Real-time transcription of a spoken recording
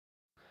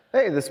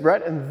Hey, this is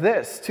Brett, and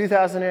this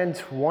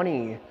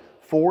 2020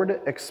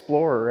 Ford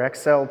Explorer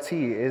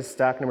XLT is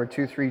stock number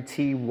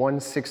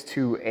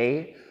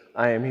 23T162A.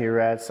 I am here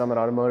at Summit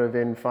Automotive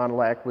in Fond du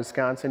Lac,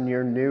 Wisconsin,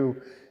 your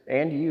new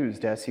and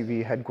used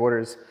SUV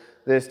headquarters.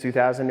 This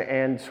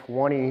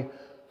 2020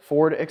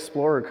 Ford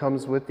Explorer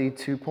comes with the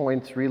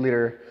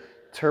 2.3-liter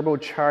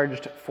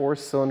turbocharged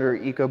 4-cylinder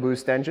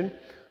Ecoboost engine,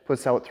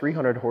 puts out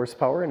 300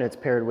 horsepower, and it's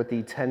paired with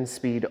the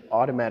 10-speed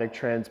automatic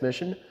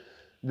transmission.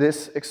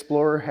 This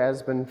Explorer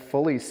has been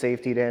fully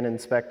safetied and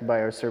inspected by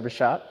our service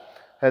shop,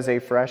 has a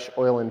fresh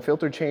oil and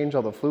filter change,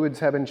 all the fluids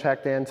have been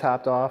checked and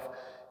topped off,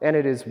 and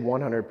it is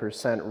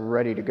 100%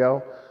 ready to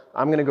go.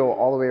 I'm going to go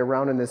all the way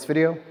around in this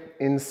video,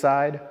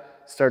 inside,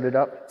 start it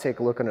up, take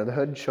a look under the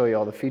hood, show you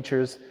all the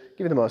features,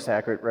 give you the most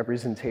accurate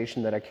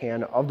representation that I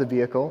can of the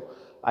vehicle.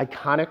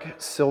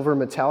 Iconic silver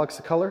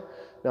metallics color.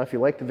 Now, if you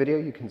like the video,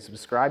 you can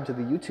subscribe to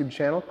the YouTube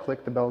channel,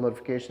 click the bell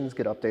notifications,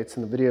 get updates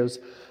on the videos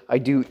I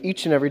do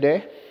each and every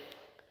day.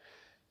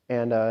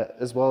 And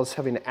as well as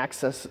having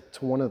access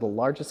to one of the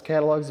largest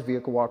catalogs of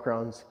vehicle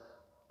walkarounds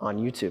on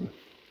YouTube.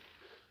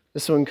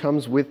 This one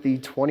comes with the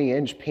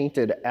 20-inch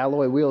painted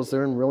alloy wheels.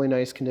 They're in really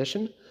nice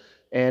condition,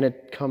 and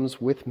it comes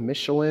with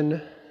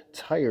Michelin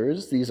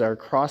tires. These are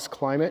cross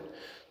climate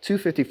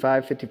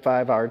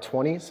 255/55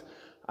 R20s.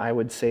 I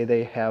would say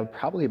they have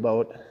probably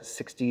about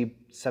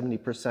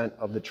 60–70%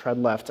 of the tread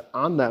left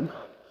on them.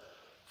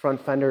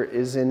 Front fender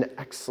is in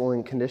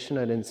excellent condition.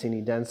 I didn't see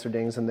any dents or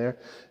dings in there.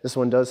 This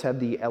one does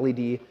have the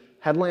LED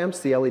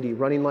headlamps, the LED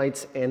running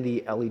lights, and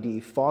the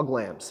LED fog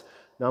lamps.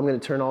 Now I'm going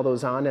to turn all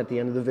those on at the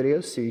end of the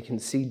video so you can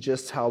see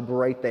just how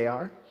bright they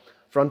are.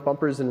 Front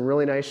bumper's in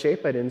really nice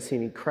shape. I didn't see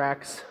any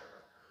cracks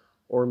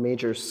or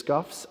major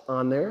scuffs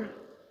on there.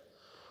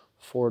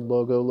 Ford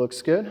logo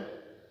looks good.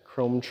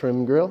 Chrome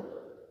trim grille.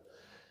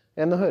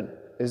 And the hood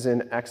is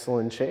in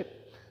excellent shape.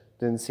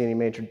 Didn't see any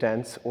major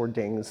dents or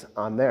dings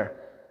on there.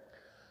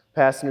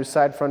 Passenger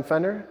side front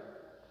fender,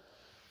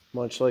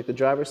 much like the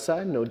driver's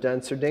side, no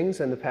dents or dings,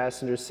 and the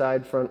passenger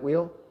side front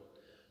wheel,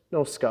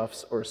 no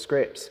scuffs or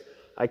scrapes.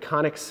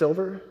 Iconic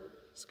silver,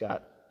 it's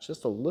got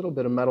just a little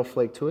bit of metal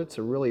flake to it. It's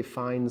a really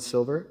fine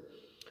silver,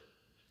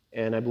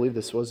 and I believe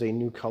this was a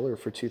new color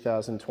for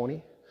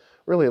 2020.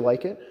 Really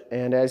like it,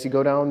 and as you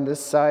go down this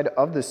side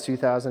of this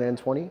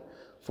 2020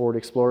 Ford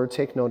Explorer,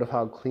 take note of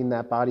how clean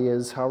that body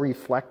is, how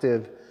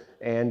reflective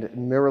and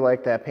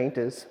mirror-like that paint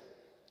is.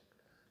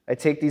 I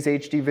take these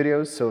HD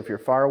videos, so if you're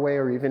far away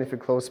or even if you're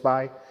close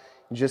by,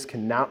 you just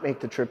cannot make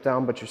the trip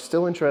down, but you're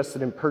still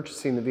interested in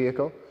purchasing the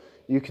vehicle,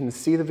 you can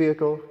see the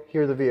vehicle,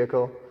 hear the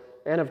vehicle,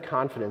 and have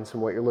confidence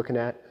in what you're looking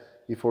at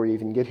before you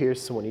even get here.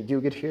 So when you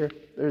do get here,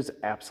 there's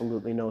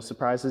absolutely no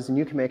surprises, and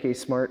you can make a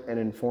smart and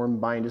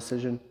informed buying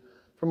decision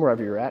from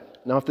wherever you're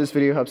at. Now, if this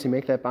video helps you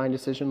make that buying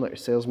decision, let your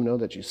salesman know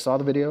that you saw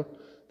the video,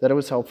 that it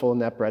was helpful,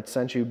 and that Brett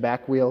sent you.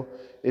 Back wheel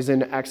is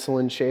in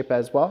excellent shape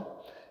as well.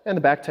 And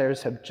the back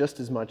tires have just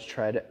as much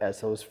tread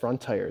as those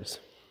front tires.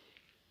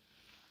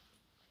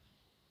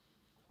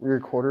 Rear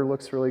quarter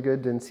looks really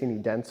good. Didn't see any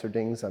dents or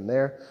dings on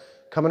there.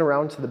 Coming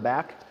around to the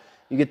back,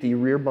 you get the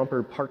rear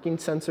bumper parking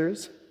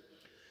sensors,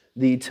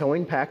 the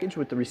towing package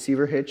with the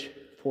receiver hitch,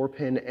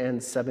 4-pin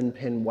and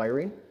 7-pin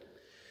wiring,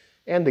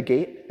 and the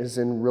gate is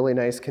in really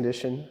nice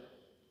condition.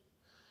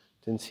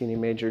 Didn't see any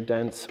major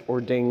dents or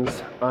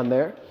dings on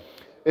there.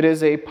 It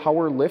is a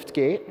power lift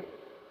gate.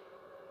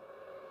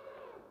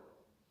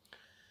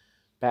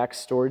 Back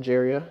storage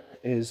area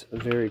is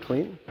very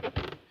clean.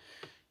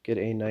 Get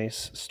a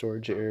nice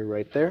storage area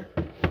right there.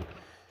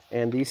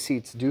 And these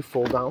seats do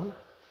fold down.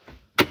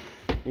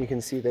 You can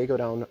see they go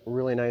down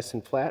really nice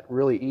and flat,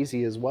 really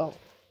easy as well.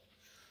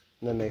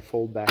 And then they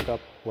fold back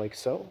up like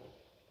so.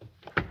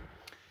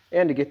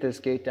 And to get this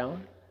gate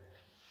down,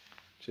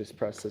 just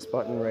press this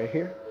button right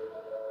here.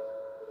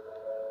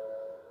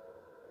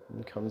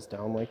 And it comes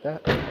down like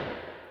that.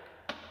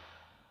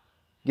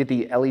 Get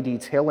the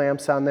LED tail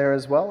lamps on there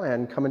as well,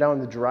 and coming down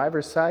the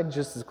driver's side,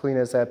 just as clean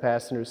as that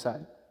passenger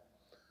side.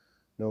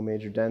 No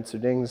major dents or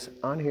dings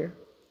on here.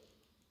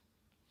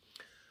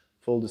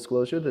 Full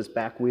disclosure, this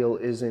back wheel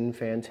is in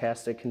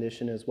fantastic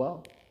condition as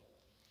well.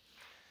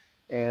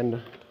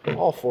 And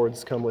all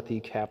Fords come with the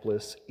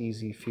Capless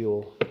Easy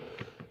Fuel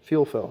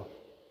fill.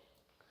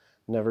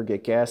 Never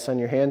get gas on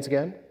your hands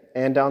again.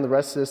 And down the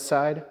rest of this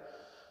side,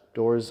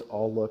 doors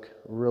all look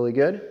really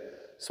good.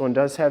 This one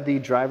does have the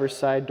driver's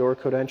side door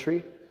code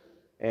entry,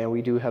 and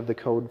we do have the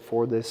code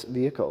for this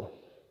vehicle.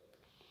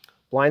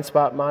 Blind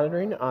spot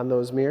monitoring on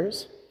those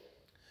mirrors.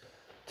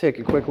 Take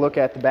a quick look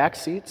at the back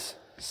seats.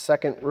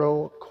 Second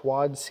row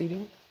quad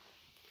seating.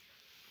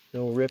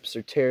 No rips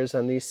or tears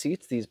on these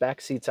seats. These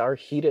back seats are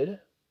heated.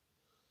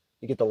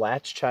 You get the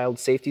Latch child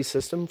safety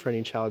system for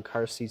any child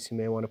car seats you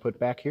may want to put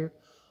back here.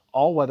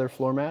 All weather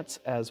floor mats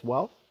as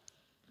well.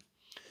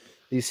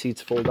 These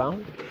seats fold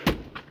down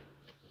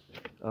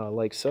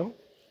like so.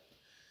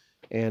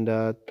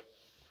 And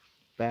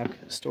back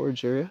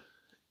storage area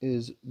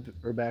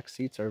or back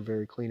seats are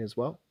very clean as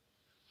well.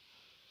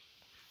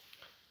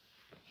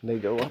 They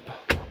go up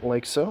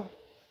like so.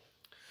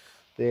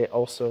 They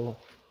also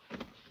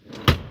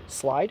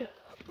slide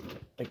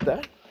like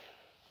that.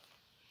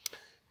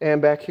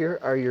 And back here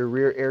are your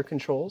rear air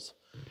controls,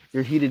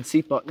 your heated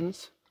seat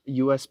buttons,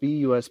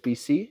 USB,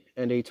 USB-C,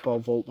 and a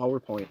 12-volt power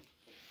point.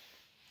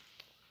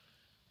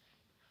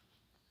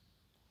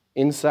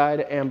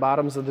 Inside and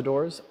bottoms of the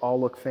doors all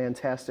look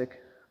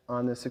fantastic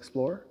on this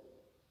Explorer.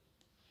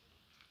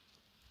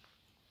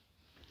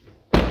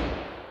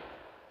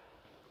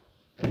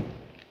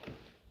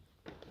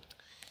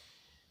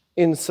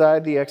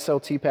 Inside, the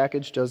XLT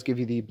package does give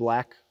you the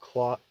black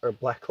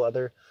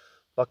leather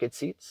bucket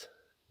seats.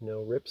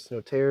 No rips,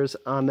 no tears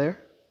on there.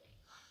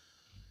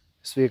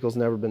 This vehicle's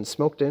never been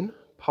smoked in.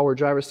 Power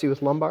driver's seat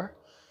with lumbar.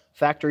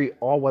 Factory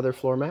all-weather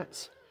floor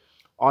mats.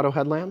 Auto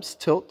headlamps,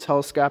 tilt,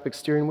 telescopic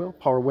steering wheel,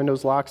 power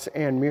windows, locks,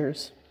 and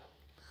mirrors.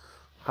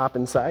 Hop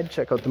inside,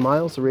 check out the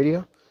miles, the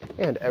radio,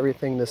 and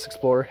everything this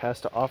Explorer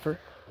has to offer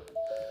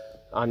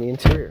on the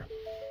interior.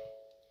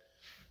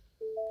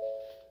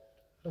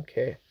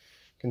 Okay,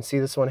 you can see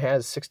this one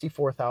has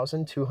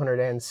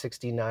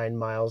 64,269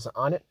 miles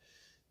on it.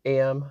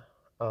 AM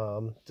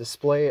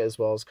display, as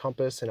well as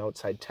compass and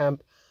outside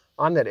temp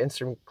on that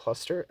instrument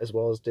cluster, as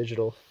well as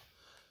digital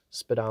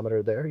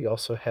speedometer there. You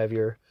also have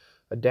your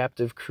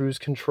adaptive cruise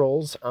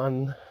controls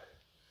on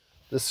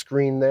the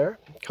screen there.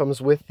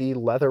 Comes with the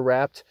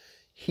leather-wrapped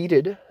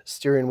heated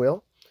steering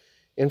wheel,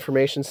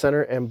 information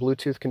center, and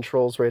Bluetooth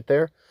controls right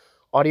there.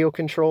 Audio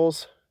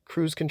controls,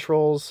 cruise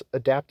controls,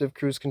 adaptive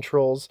cruise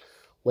controls,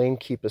 lane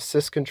keep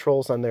assist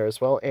controls on there as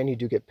well, and you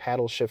do get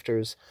paddle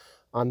shifters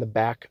on the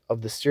back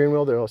of the steering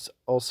wheel. There's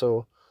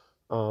also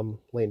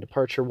lane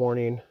departure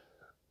warning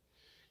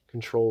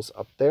controls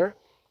up there.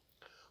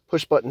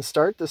 Push button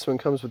start. This one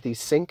comes with the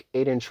Sync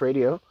 8-inch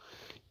radio.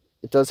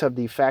 It does have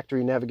the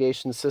factory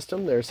navigation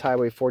system. There's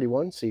Highway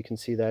 41, so you can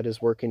see that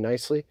is working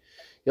nicely.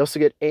 You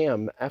also get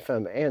AM,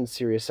 FM, and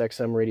Sirius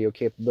XM radio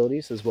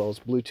capabilities, as well as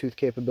Bluetooth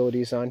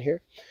capabilities on here.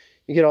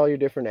 You get all your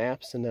different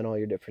apps and then all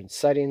your different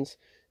settings,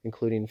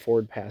 including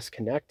FordPass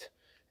Connect,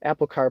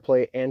 Apple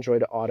CarPlay,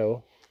 Android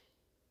Auto,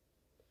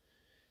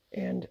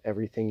 and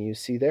everything you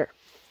see there.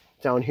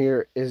 Down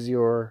here is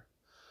your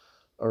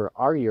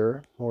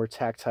more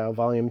tactile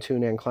volume,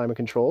 tune, and climate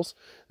controls,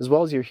 as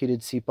well as your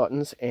heated seat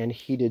buttons and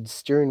heated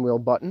steering wheel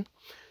button.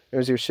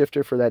 There's your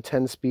shifter for that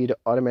 10-speed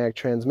automatic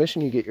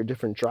transmission. You get your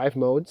different drive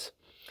modes,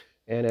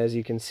 and as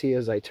you can see,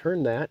 as I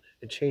turn that,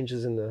 it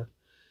changes in the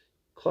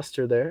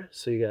cluster there.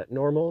 So you got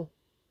normal,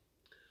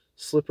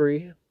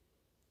 slippery,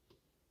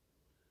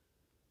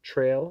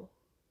 trail,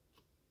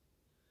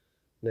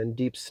 then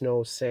deep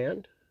snow,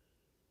 sand.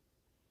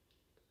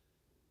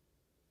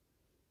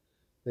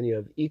 Then you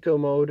have eco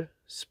mode,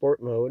 sport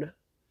mode,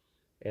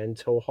 and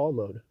tow haul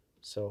mode.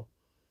 So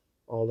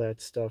all that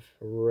stuff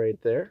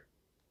right there.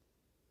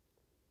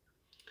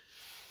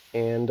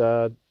 And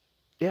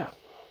yeah,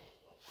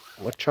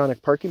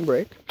 electronic parking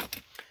brake.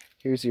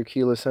 Here's your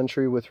keyless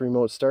entry with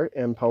remote start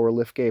and power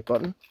liftgate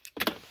button.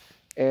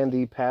 And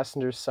the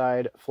passenger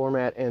side floor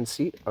mat and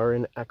seat are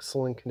in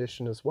excellent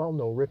condition as well.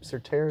 No rips or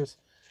tears.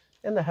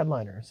 And the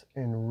headliner's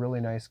in really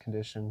nice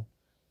condition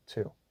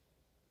too.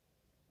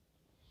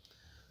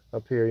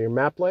 Up here are your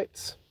map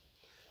lights,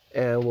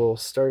 and we'll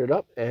start it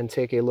up and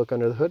take a look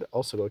under the hood.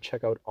 Also go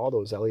check out all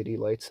those LED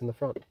lights in the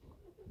front.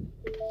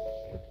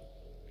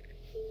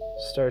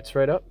 Starts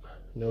right up,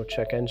 no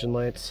check engine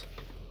lights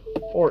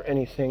or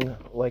anything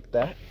like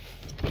that.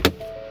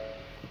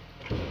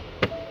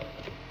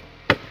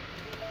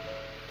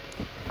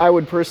 I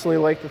would personally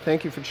like to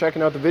thank you for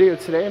checking out the video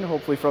today, and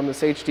hopefully from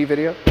this HD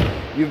video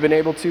you've been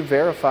able to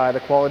verify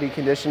the quality,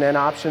 condition, and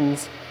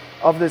options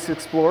of this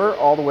Explorer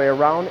all the way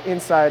around,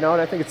 inside and out.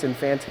 I think it's in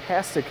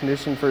fantastic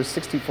condition for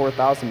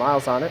 64,000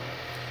 miles on it.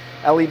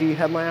 LED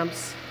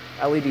headlamps,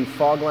 LED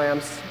fog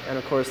lamps, and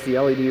of course the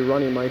LED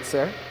running lights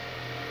there.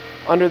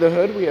 Under the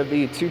hood we have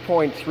the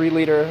 2.3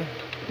 liter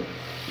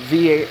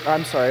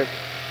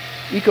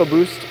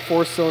Ecoboost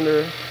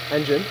 4-cylinder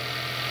engine.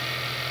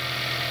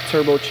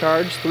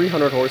 Turbocharged,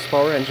 300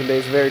 horsepower, engine bay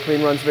is very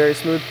clean, runs very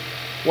smooth.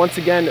 Once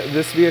again,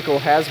 this vehicle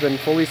has been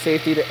fully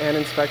safetied and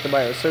inspected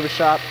by our service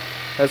shop.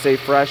 Has a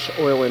fresh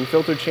oil and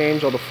filter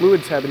change. All the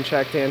fluids have been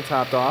checked and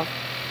topped off,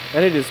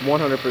 and it is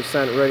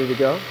 100% ready to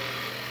go.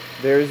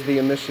 There's the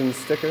emissions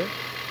sticker.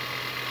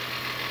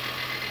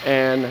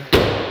 And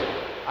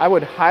I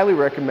would highly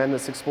recommend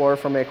this Explorer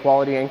from a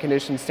quality and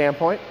condition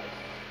standpoint.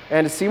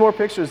 And to see more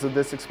pictures of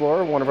this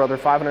Explorer, one of our other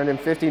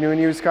 550 new and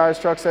used cars,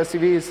 trucks,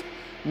 SUVs,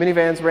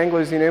 minivans,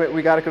 Wranglers, you name it,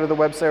 we got to go to the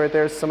website right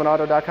there,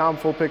 summitauto.com.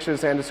 Full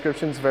pictures and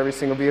descriptions of every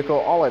single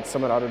vehicle, all at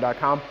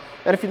summitauto.com.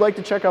 And if you'd like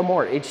to check out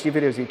more HD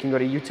videos, you can go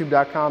to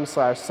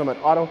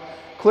youtube.com/summitauto.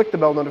 Click the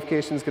bell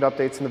notifications, get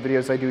updates on the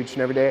videos I do each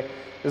and every day,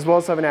 as well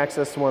as having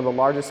access to one of the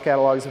largest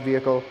catalogs of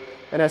vehicle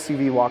and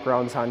SUV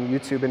walkarounds on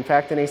YouTube. In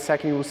fact, in a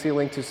second you will see a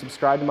link to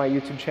subscribe to my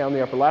YouTube channel in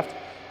the upper left,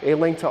 a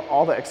link to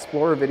all the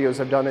Explorer videos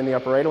I've done in the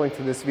upper right, a link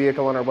to this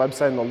vehicle on our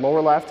website in the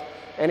lower left,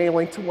 and a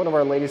link to one of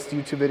our latest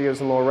YouTube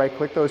videos in the lower right.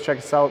 Click those, check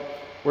us out.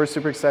 We're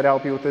super excited to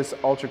help you with this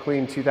ultra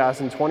clean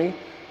 2020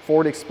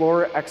 Ford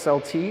Explorer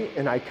XLT,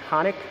 an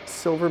iconic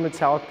silver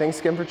metallic. Thanks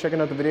again for checking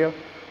out the video.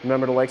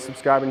 Remember to like,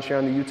 subscribe, and share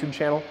on the YouTube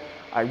channel.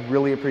 I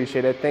really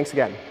appreciate it. Thanks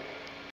again.